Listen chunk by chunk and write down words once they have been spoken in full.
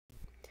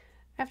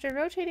After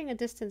rotating a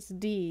distance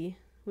d,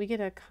 we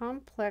get a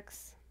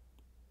complex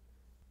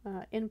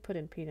input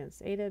impedance.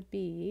 Eta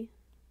B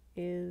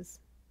is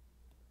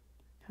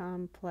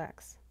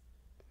complex.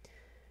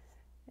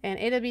 And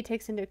Eta B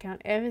takes into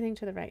account everything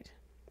to the right.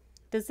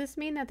 Does this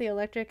mean that the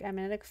electric and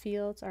magnetic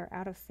fields are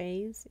out of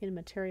phase in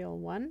material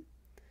 1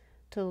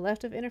 to the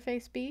left of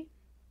interface B?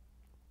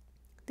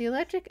 The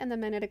electric and the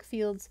magnetic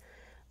fields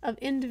of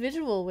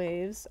individual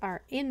waves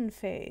are in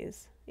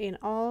phase in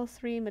all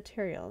three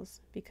materials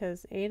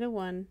because Eta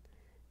 1,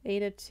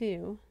 Eta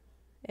 2,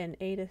 and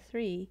Eta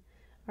 3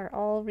 are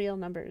all real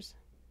numbers.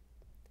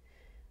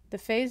 The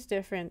phase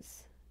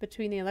difference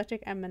between the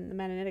electric and the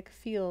magnetic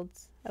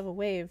fields of a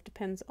wave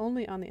depends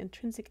only on the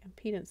intrinsic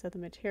impedance of the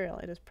material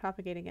it is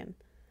propagating in.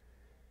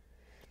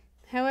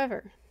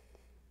 However,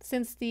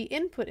 since the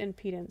input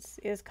impedance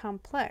is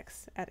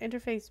complex at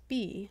interface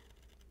B,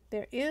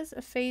 there is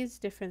a phase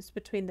difference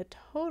between the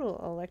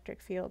total electric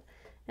field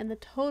and the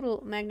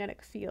total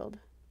magnetic field.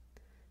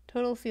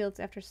 Total fields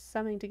after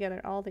summing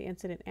together all the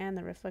incident and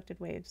the reflected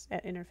waves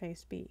at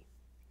interface B.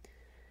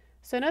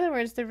 So in other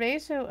words, the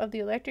ratio of the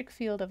electric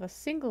field of a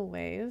single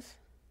wave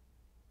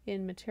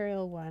in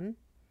material 1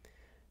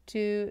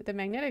 to the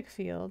magnetic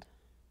field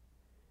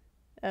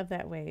of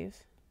that wave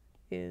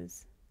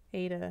is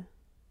Eta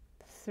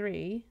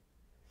 3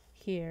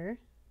 here.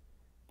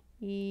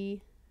 E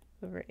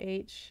over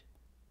H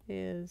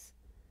is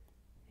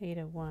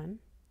Eta 1,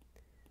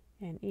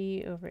 and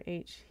E over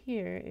H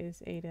here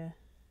is Eta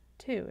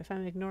 2, if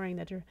I'm ignoring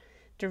the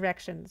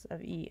directions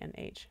of E and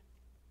H.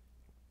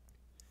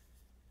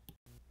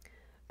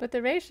 But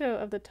the ratio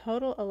of the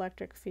total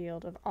electric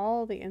field of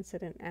all the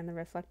incident and the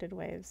reflected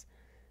waves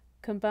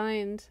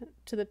combined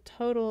to the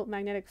total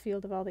magnetic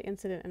field of all the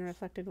incident and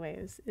reflected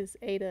waves is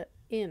Eta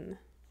in.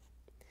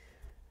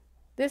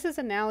 This is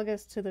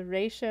analogous to the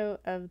ratio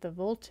of the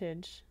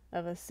voltage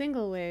of a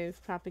single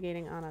wave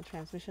propagating on a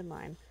transmission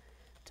line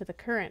to the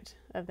current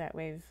of that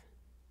wave.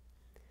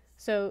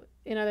 So,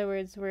 in other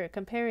words, we're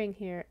comparing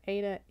here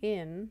Eta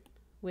in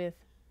with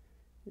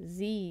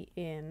Z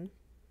in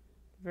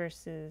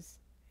versus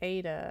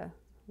Eta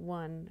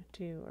 1,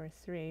 2, or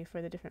 3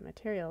 for the different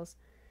materials,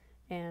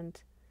 and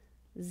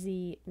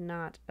Z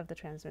naught of the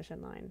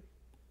transmission line.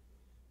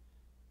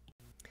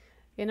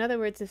 In other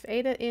words, if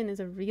Eta in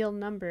is a real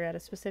number at a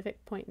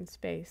specific point in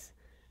space,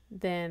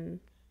 then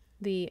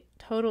the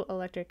total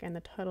electric and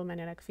the total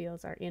magnetic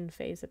fields are in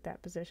phase at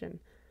that position.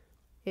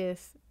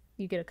 If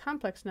you get a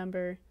complex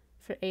number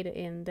for Eta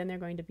in, then they're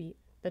going to be,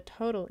 the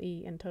total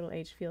E and total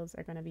H fields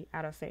are going to be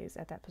out of phase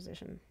at that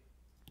position.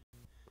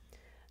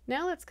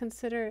 Now let's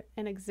consider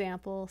an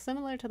example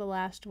similar to the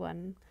last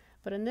one,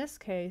 but in this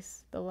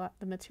case, the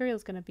material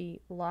is going to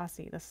be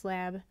lossy. The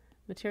slab,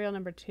 material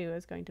number 2,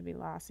 is going to be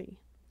lossy.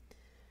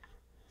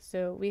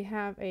 So we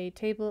have a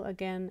table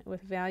again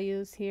with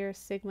values here.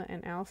 Sigma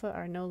and alpha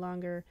are no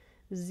longer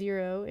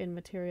 0 in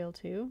material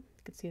 2. You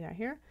can see that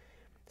here.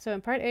 So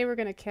in part A, we're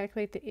going to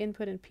calculate the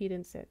input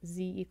impedance at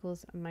Z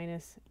equals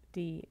minus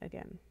D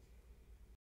again.